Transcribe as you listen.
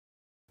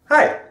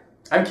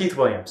I'm Keith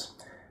Williams,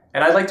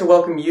 and I'd like to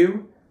welcome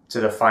you to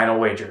the Final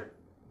Wager.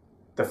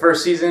 The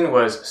first season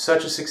was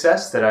such a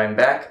success that I'm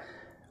back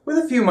with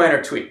a few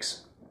minor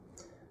tweaks.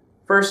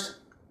 First,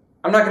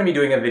 I'm not going to be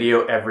doing a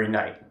video every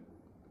night.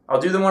 I'll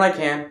do them when I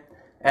can,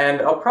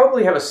 and I'll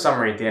probably have a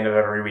summary at the end of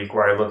every week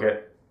where I look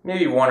at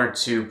maybe one or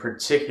two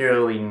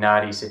particularly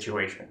naughty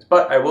situations,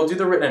 but I will do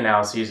the written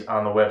analyses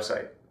on the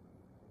website.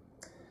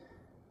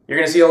 You're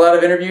going to see a lot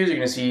of interviews. You're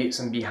going to see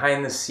some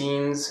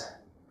behind-the-scenes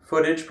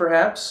footage,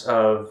 perhaps,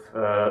 of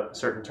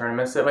certain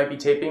tournaments that might be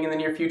taping in the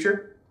near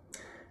future.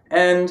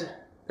 And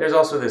there's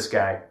also this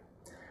guy.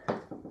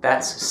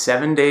 That's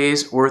 7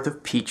 days worth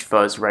of peach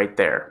fuzz right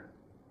there.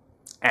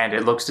 And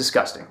it looks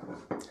disgusting.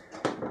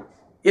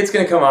 It's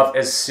going to come off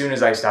as soon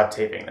as I stop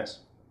taping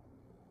this.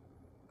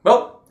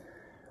 Well,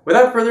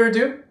 without further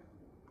ado,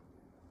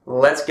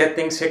 let's get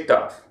things kicked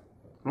off.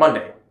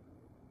 Monday,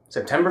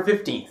 September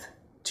 15th,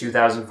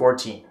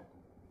 2014.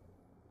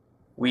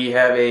 We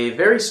have a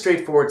very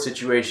straightforward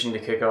situation to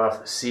kick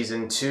off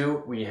Season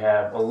 2. We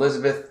have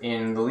Elizabeth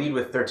in the lead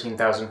with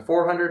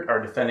 13,400, our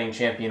defending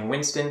champion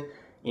Winston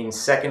in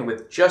second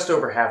with just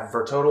over half of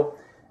her total,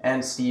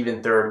 and Steve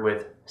in third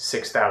with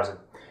 6,000.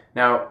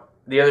 Now,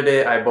 the other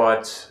day I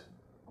bought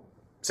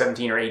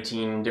 17 or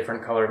 18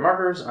 different colored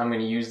markers. I'm going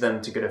to use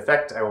them to good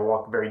effect. I will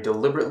walk very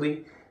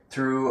deliberately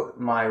through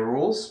my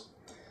rules.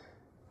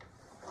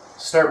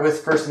 Start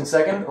with first and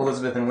second,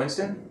 Elizabeth and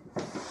Winston.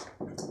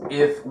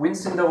 If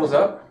Winston doubles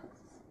up,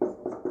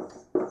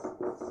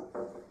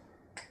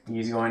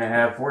 he's going to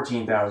have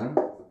 14,000.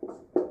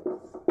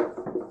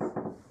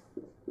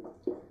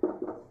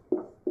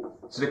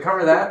 So to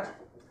cover that,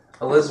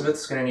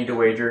 Elizabeth's going to need to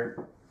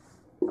wager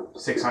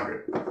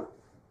 600.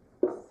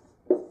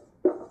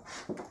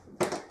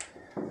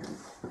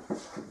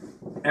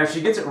 And if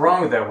she gets it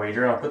wrong with that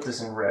wager, and I'll put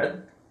this in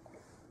red,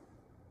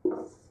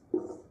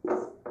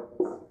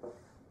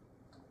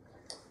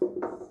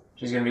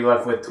 she's going to be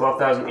left with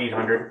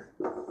 12,800.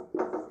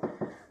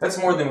 That's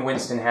more than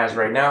Winston has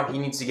right now. He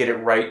needs to get it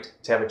right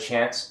to have a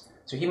chance,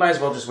 so he might as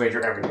well just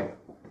wager everything.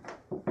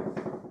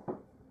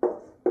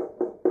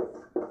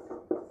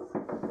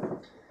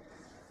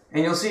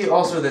 And you'll see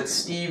also that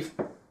Steve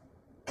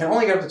can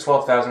only get up to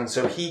 12,000,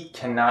 so he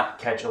cannot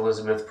catch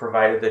Elizabeth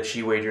provided that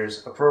she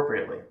wagers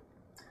appropriately.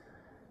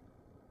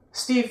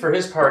 Steve, for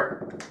his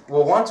part,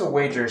 will want to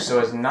wager so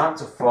as not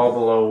to fall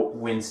below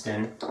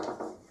Winston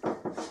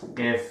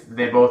if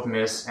they both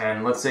miss,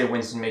 and let's say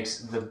Winston makes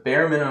the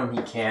bare minimum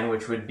he can,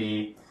 which would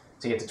be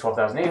to get to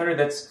 12,800,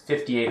 that's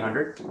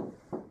 5,800.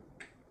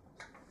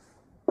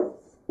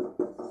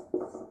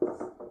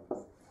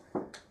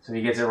 So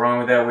he gets it wrong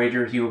with that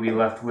wager, he will be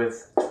left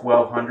with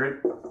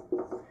 1,200.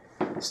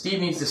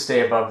 Steve needs to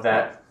stay above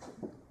that.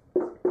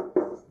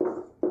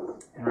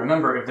 And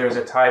remember, if there's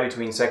a tie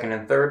between second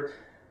and third,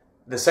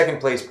 the second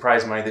place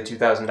prize money, the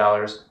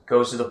 $2,000,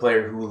 goes to the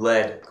player who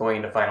led going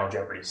into Final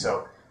Jeopardy.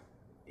 So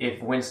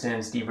if Winston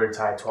and Steve were to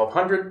tie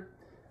 1,200,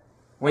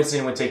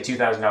 Winston would take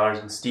 $2,000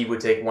 and Steve would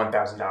take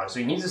 $1,000. So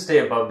he needs to stay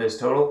above this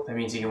total. That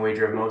means he can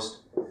wager at most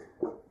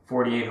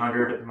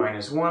 4,800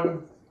 minus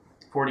 1,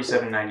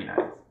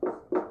 4,799.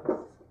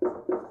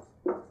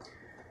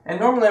 And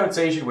normally I would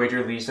say you should wager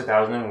at least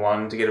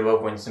 1,001 to get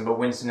above Winston, but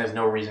Winston has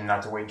no reason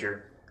not to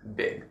wager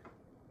big.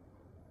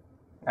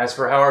 As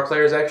for how our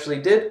players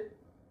actually did,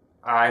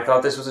 I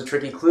thought this was a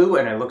tricky clue,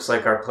 and it looks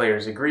like our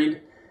players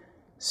agreed.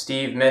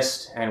 Steve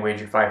missed and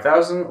wagered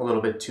 5,000, a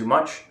little bit too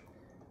much.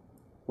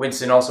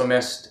 Winston also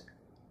missed,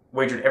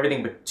 wagered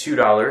everything but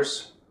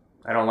 $2.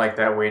 I don't like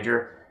that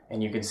wager,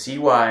 and you can see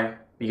why,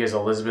 because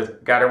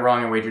Elizabeth got it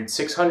wrong and wagered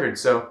 600.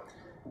 So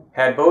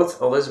had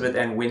both Elizabeth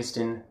and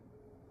Winston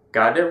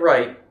gotten it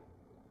right,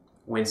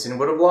 Winston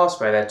would have lost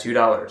by that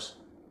 $2.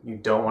 You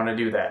don't want to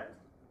do that.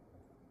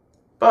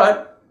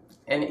 But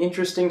an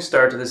interesting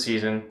start to the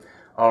season.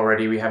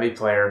 Already we have a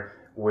player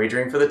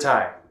wagering for the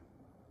tie.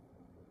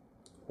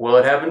 Will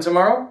it happen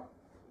tomorrow?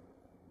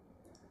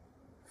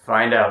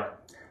 Find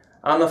out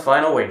on the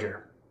Final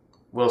Wager.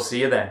 We'll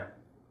see you then.